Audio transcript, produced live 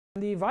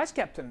The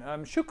vice-captain,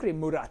 Shukri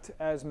Moerat,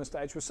 as Mr.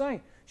 H was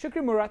saying.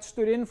 Shukri Moerat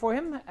stood in for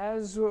him,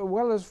 as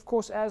well as, of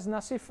course, as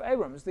Nasief,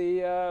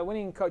 the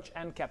winning coach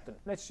and captain.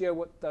 Let's hear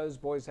what those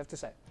boys have to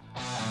say.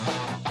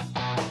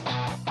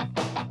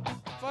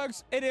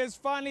 Folks, it is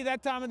finally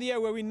that time of the year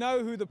where we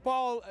know who the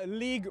PAL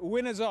League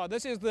winners are.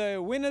 This is the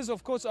winners,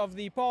 of course, of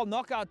the PAL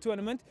Knockout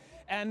Tournament.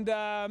 And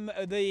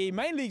the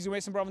main leagues in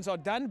Western Province are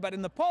done. But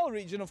in the PAL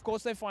region, of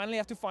course, they finally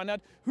have to find out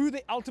who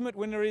the ultimate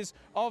winner is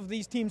of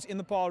these teams in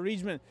the PAL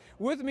region.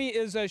 With me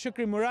is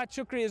Shukri Moerat.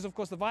 Shukri is, of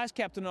course, the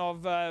vice-captain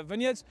of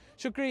Vineyards.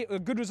 Shukri, a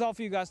good result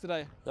for you guys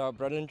today. Yeah,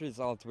 brilliant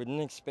result. We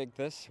didn't expect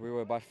this. We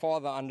were by far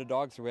the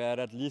underdogs. We had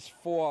at least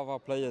 4 of our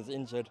players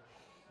injured.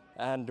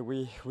 And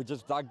we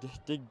just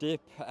dig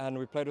deep, and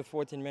we played with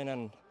 14 men,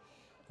 and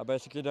I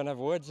basically don't have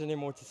words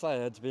anymore to say.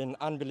 It's been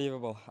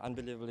unbelievable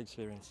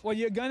experience. Well,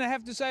 you're going to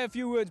have to say a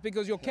few words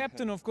because your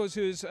captain, of course,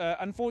 who's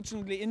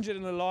unfortunately injured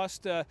in the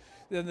last,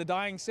 the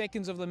dying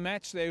seconds of the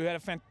match there, who had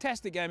a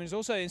fantastic game, is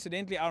also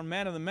incidentally our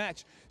man of the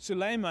match,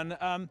 Suleiman.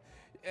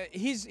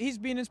 He's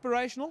been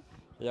inspirational.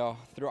 Yeah,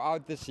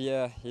 throughout this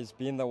year, he's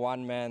been the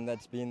one man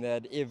that's been there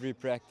at every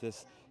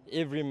practice,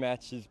 every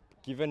match. He's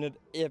given it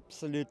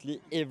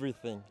absolutely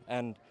everything,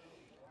 and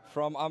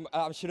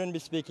I shouldn't be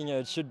speaking here,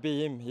 it should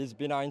be him. He's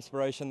been our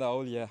inspiration the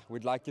whole year.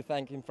 We'd like to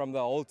thank him from the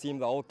whole team,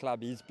 the whole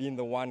club. He's been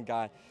the one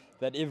guy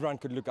that everyone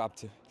could look up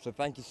to. So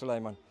thank you,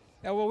 Suleiman.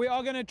 Yeah, well, we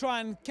are going to try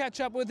and catch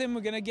up with him.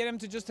 We're going to get him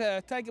to just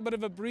take a bit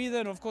of a breather,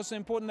 and of course it's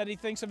important that he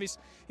thinks of his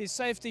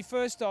safety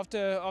first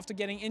after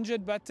getting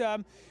injured. But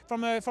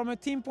from a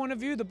team point of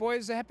view, the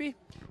boys are happy?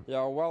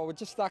 Yeah, well, we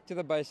just stuck to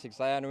the basics,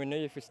 and we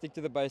knew if we stick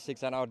to the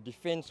basics, and our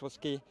defence was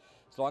key.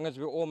 As long as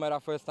we all made our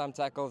first-time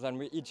tackles and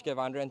we each gave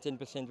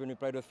 110% when we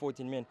played with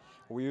 14 men,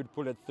 we would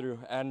pull it through.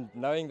 And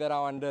knowing that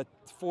our under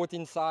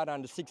 14 side,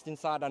 under 16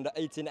 side, under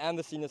 18 and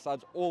the senior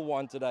sides all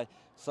won today,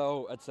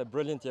 so it's a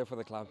brilliant year for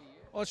the club.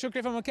 Well,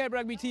 Shukri, from a Cape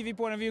Rugby TV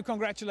point of view,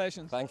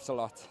 congratulations. Thanks a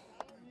lot.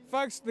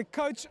 Folks, the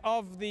coach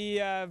of the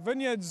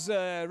Vineyards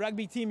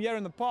rugby team here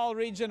in the PAL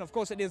region, of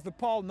course it is the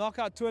PAL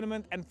Knockout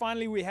Tournament, and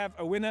finally we have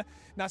a winner,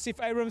 Nasief.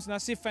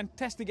 Nasief,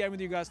 fantastic game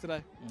with you guys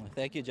today.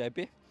 Thank you,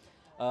 JP.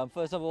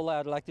 First of all,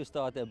 I'd like to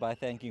start by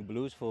thanking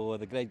Blues for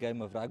the great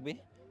game of rugby.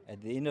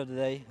 At the end of the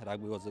day,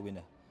 rugby was the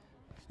winner.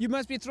 You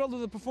must be thrilled with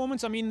the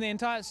performance. I mean, the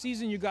entire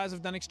season you guys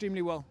have done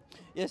extremely well.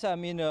 Yes, I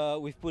mean,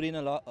 we've put in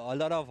a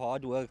lot of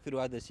hard work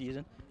throughout the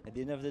season. At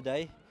the end of the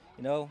day,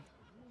 you know,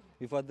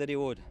 we've got the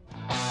reward.